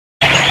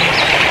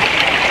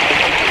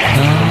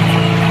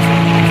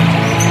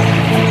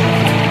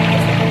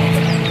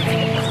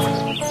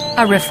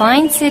A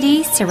refined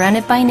city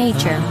surrounded by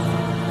nature.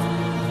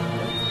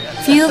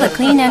 Feel the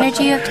clean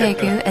energy of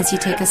Daegu as you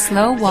take a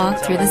slow walk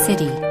through the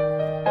city.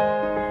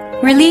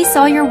 Release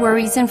all your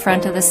worries in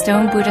front of the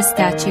stone Buddha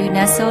statue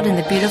nestled in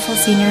the beautiful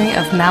scenery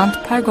of Mount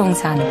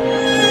Pargongsan.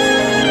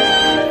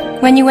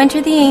 When you enter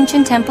the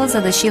ancient temples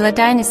of the Shilla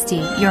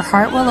dynasty, your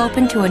heart will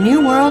open to a new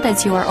world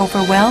as you are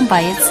overwhelmed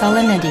by its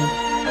solemnity.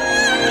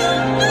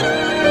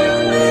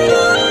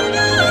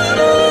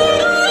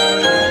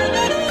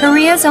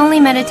 Korea's only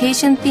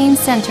meditation-themed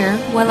center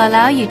will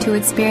allow you to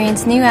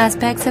experience new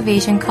aspects of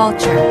Asian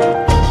culture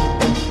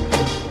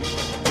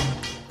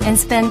and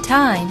spend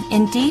time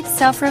in deep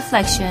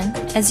self-reflection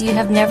as you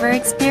have never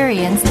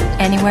experienced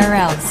anywhere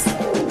else.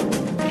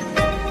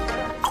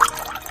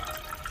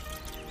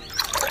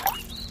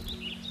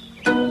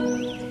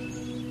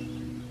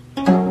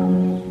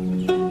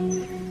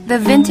 The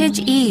vintage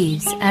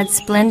eaves add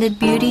splendid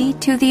beauty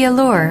to the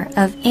allure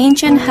of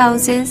ancient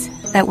houses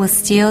that will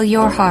steal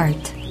your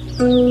heart.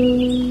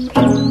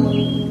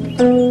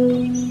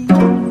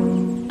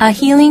 A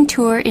healing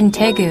tour in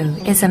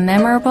Daegu is a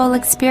memorable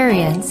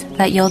experience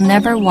that you'll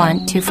never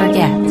want to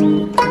forget.